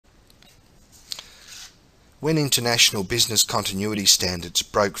When international business continuity standards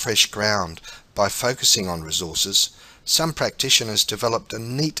broke fresh ground by focusing on resources, some practitioners developed a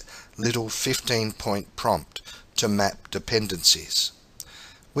neat little 15-point prompt to map dependencies.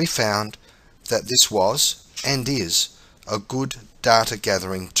 We found that this was, and is, a good data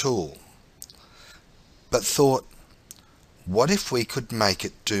gathering tool, but thought, what if we could make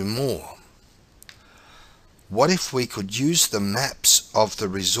it do more? What if we could use the maps of the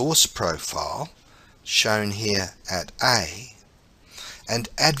resource profile, shown here at A, and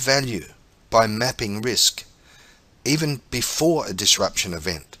add value by mapping risk, even before a disruption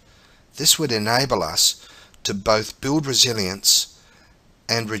event? This would enable us to both build resilience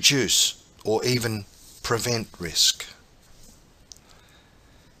and reduce or even prevent risk.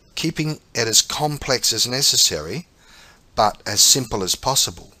 Keeping it as complex as necessary, but as simple as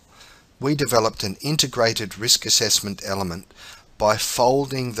possible, we developed an integrated risk assessment element by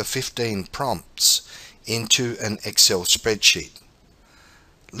folding the 15 prompts into an Excel spreadsheet.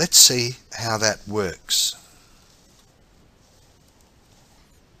 Let's see how that works.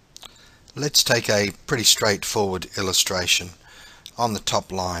 Let's take a pretty straightforward illustration. On the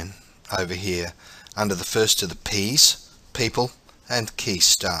top line over here, under the first of the P's, people and key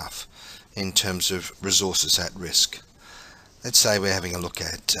staff, in terms of resources at risk. Let's say we're having a look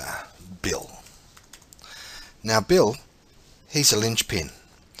at Bill. Now Bill, he's a linchpin,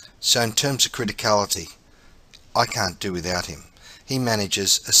 so in terms of criticality, I can't do without him. He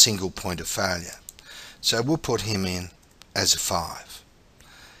manages a single point of failure, so we'll put him in as a 5.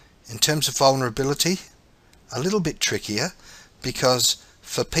 In terms of vulnerability, a little bit trickier, because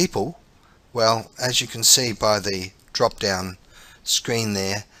for people, well, as you can see by the drop down screen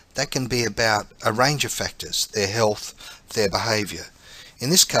there, that can be about a range of factors: their health, their behaviour. In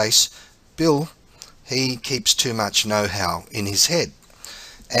this case, Bill, he keeps too much know-how in his head,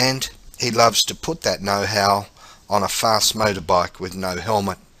 and he loves to put that know-how on a fast motorbike with no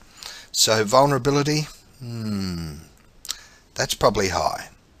helmet. So vulnerability, that's probably high.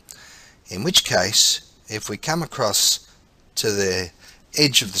 In which case, if we come across to the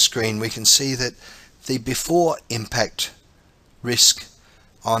edge of the screen, we can see that the before impact risk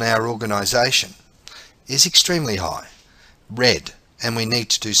on our organisation is extremely high, red, and we need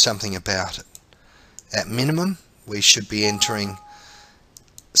to do something about it. At minimum, we should be entering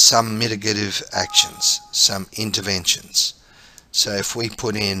some mitigative actions, some interventions. So if we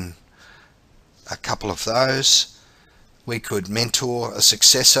put in a couple of those, we could mentor a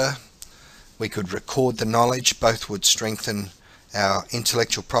successor, we could record the knowledge. Both would strengthen our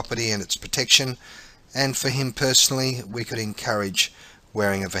intellectual property and its protection, and for him personally, we could encourage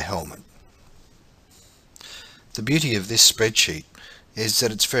wearing of a helmet. The beauty of this spreadsheet is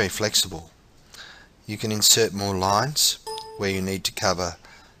that it's very flexible. You can insert more lines where you need to cover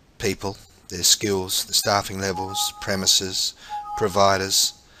people, their skills, the staffing levels, premises,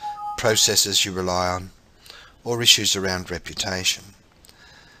 providers, processes you rely on, or issues around reputation.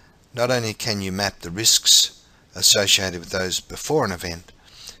 Not only can you map the risks associated with those before an event,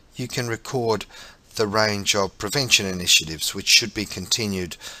 you can record the range of prevention initiatives which should be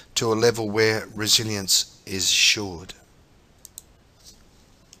continued to a level where resilience is assured.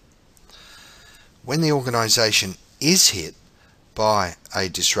 When the organisation is hit by a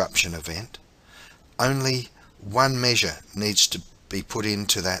disruption event, only one measure needs to be put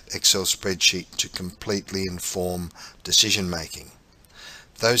into that Excel spreadsheet to completely inform decision making.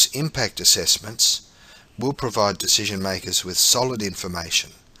 Those impact assessments will provide decision makers with solid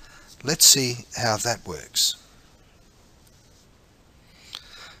information. Let's see how that works.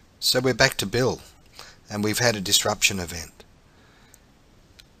 So we're back to Bill, and we've had a disruption event.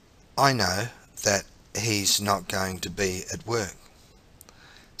 I know that he's not going to be at work.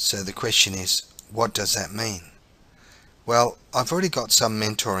 So the question is, what does that mean? Well, I've already got some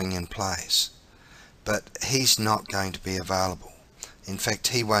mentoring in place, but he's not going to be available. In fact,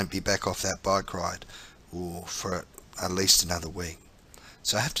 he won't be back off that bike ride for at least another week.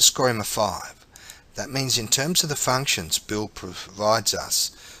 So I have to score him a 5. That means in terms of the functions Bill provides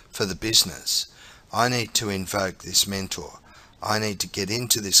us for the business, I need to invoke this mentor. I need to get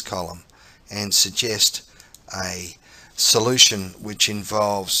into this column and suggest a solution which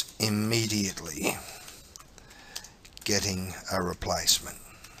involves immediately getting a replacement.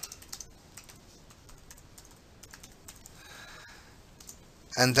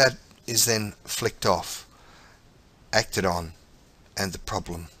 And that is then flicked off, acted on, and the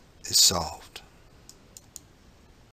problem is solved.